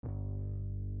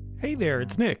Hey there,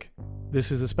 it's Nick.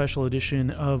 This is a special edition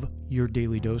of Your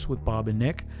Daily Dose with Bob and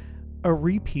Nick. A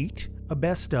repeat, a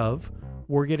best of.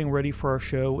 We're getting ready for our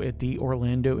show at the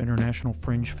Orlando International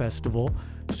Fringe Festival,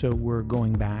 so we're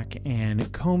going back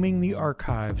and combing the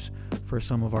archives for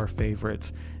some of our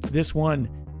favorites. This one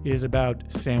is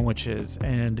about sandwiches,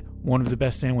 and one of the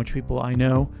best sandwich people I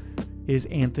know is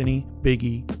Anthony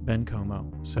Biggie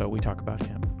Bencomo. So we talk about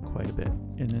him quite a bit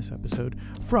in this episode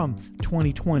from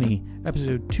 2020,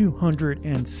 episode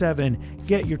 207.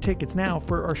 Get your tickets now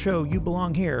for our show You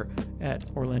Belong Here at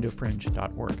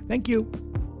orlandofringe.org. Thank you.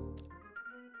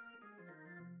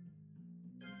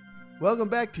 Welcome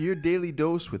back to Your Daily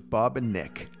Dose with Bob and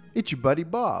Nick. It's your buddy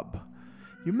Bob.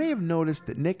 You may have noticed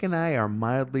that Nick and I are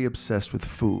mildly obsessed with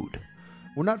food.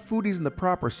 We're not foodies in the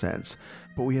proper sense,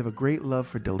 but we have a great love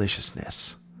for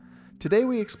deliciousness. Today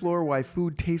we explore why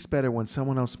food tastes better when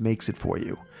someone else makes it for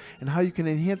you, and how you can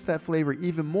enhance that flavor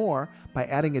even more by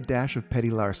adding a dash of petty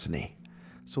larceny.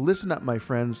 So listen up, my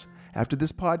friends. After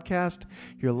this podcast,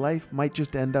 your life might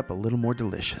just end up a little more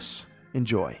delicious.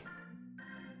 Enjoy.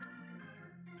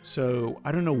 So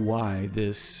I don't know why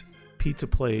this pizza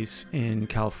place in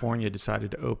California decided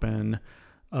to open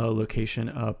a location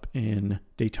up in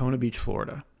Daytona Beach,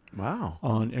 Florida. Wow.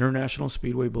 On International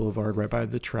Speedway Boulevard, right by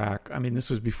the track. I mean, this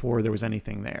was before there was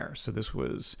anything there. So this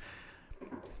was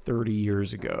 30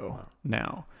 years ago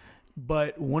now.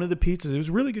 But one of the pizzas, it was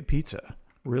really good pizza.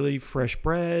 Really fresh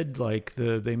bread, like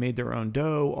they made their own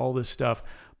dough, all this stuff.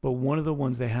 But one of the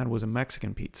ones they had was a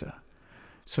Mexican pizza.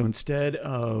 So instead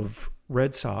of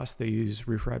red sauce, they used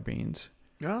refried beans,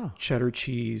 cheddar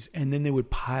cheese, and then they would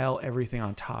pile everything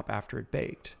on top after it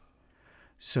baked.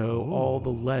 So all the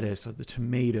lettuce, the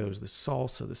tomatoes, the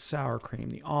salsa, the sour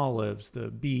cream, the olives, the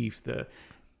beef,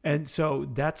 and so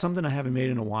that's something I haven't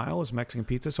made in a while is Mexican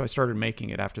pizza. So I started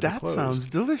making it after they closed. That sounds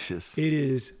delicious. It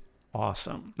is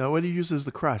awesome. Now, what do you use as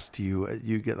the crust? Do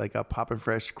you get like a Papa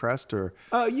Fresh crust, or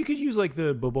you could use like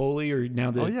the Boboli, or now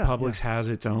that Publix has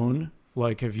its own.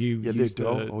 Like, have you used the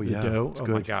dough? It's oh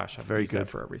good. My gosh, I'd very use good that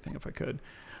for everything if I could.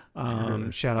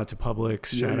 Shout out to Publix.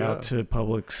 Shout out to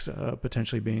Publix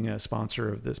potentially being a sponsor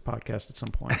of this podcast at some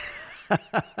point.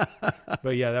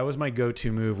 But yeah, that was my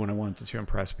go-to move when I wanted to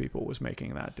impress people, was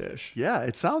making that dish. Yeah,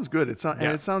 it sounds good. And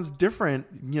it sounds different.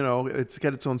 You know, it's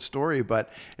got its own story, but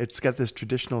it's got this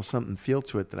traditional something feel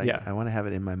to it that I want to have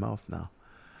it in my mouth now.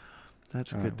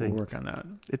 That's a good thing. We'll work on that.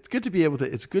 It's good to be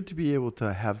able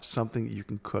to have something that you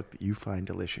can cook that you find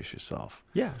delicious yourself.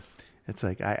 Yeah. It's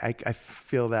like I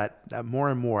feel that more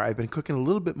and more. I've been cooking a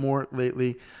little bit more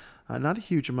lately, not a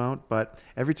huge amount, but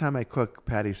every time I cook,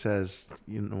 Patty says,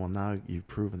 well, now you've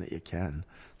proven that you can.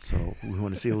 So we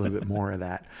want to see a little bit more of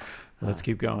that. Let's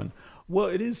keep going. Well,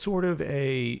 it is sort of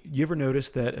you ever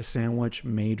notice that a sandwich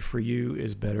made for you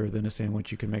is better than a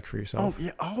sandwich you can make for yourself? Oh,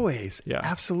 yeah, always. Yeah.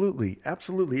 Absolutely.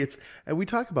 And we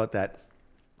talk about that.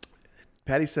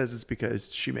 Patty says it's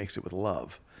because she makes it with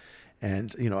love.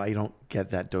 And, I don't get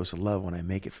that dose of love when I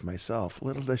make it for myself.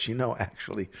 Little does she know,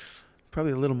 actually,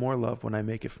 probably a little more love when I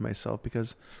make it for myself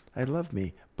because I love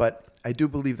me. But I do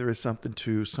believe there is something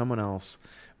to someone else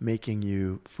making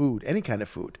you food, any kind of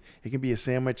food. It can be a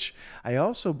sandwich. I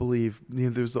also believe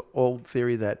there's the old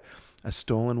theory that a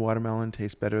stolen watermelon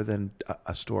tastes better than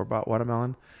a store-bought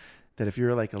watermelon. That if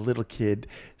you're like a little kid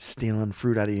stealing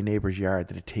fruit out of your neighbor's yard,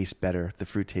 that it tastes better. The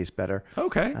fruit tastes better.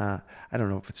 Okay. I don't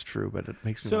know if it's true, but it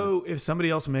makes me. So if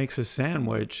somebody else makes a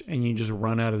sandwich and you just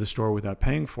run out of the store without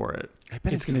paying for it, I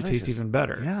bet it's going to taste even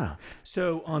better. Yeah.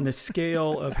 So on the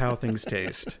scale of how things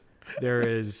taste, there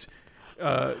is,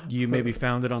 you maybe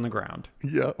found it on the ground.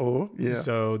 Yeah. Oh, yeah.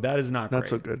 So that is not great.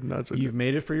 Not so good. You've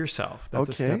made it for yourself. That's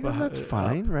a step ahead. That's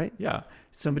fine, right? Yeah.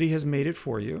 Somebody has made it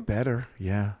for you. Better.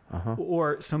 Yeah.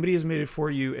 Or somebody has made it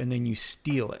for you and then you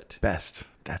steal it. Best.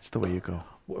 That's the way you go.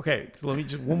 Okay. So let me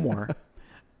just, one more.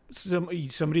 Somebody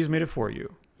has made it for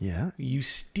you. Yeah. You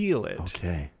steal it.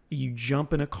 Okay. You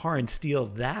jump in a car and steal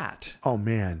that. Oh,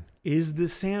 man. Is the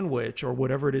sandwich or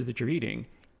whatever it is that you're eating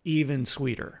even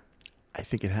sweeter? I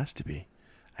think it has to be.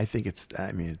 I think it's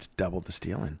double the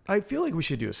stealing. I feel like we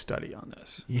should do a study on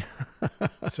this. Yeah.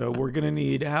 So we're going to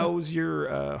need, how's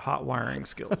your hot wiring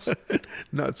skills?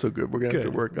 Not so good. We're going to have to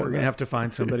work on that. We're going to have to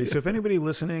find somebody. So if anybody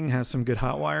listening has some good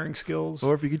hot wiring skills.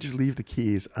 Or if you could just leave the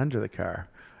keys under the car,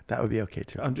 that would be okay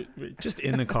too. Just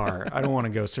in the car. I don't want to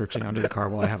go searching under the car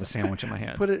while I have a sandwich in my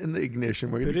hand. Put it in the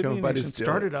ignition. We're going to come by to steal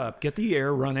start it up. Get the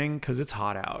air running because it's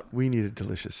hot out. We need a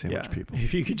delicious sandwich, people.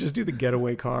 If you could just do the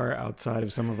getaway car outside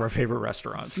of some of our favorite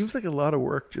restaurants. Seems like a lot of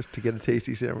work just to get a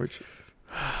tasty sandwich.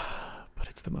 But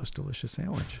it's the most delicious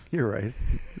sandwich. You're right.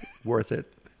 Worth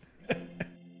it.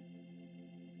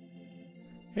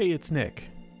 Hey, it's Nick.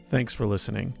 Thanks for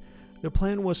listening. The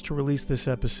plan was to release this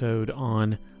episode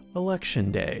on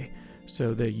Election Day,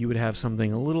 so that you would have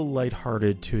something a little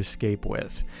lighthearted to escape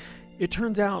with. It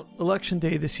turns out Election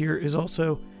Day this year is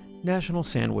also National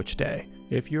Sandwich Day.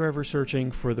 If you're ever searching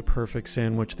for the perfect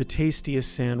sandwich, the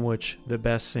tastiest sandwich, the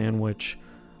best sandwich,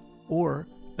 or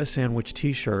a sandwich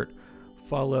t-shirt,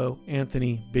 follow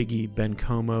Anthony Biggie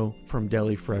Bencomo from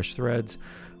Deli Fresh Threads.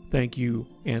 Thank you,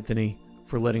 Anthony,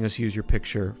 for letting us use your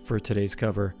picture for today's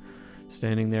cover.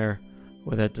 Standing there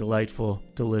with that delightful,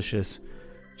 delicious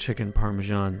chicken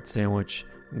parmesan sandwich.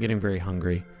 I'm getting very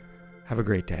hungry. Have a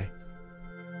great day.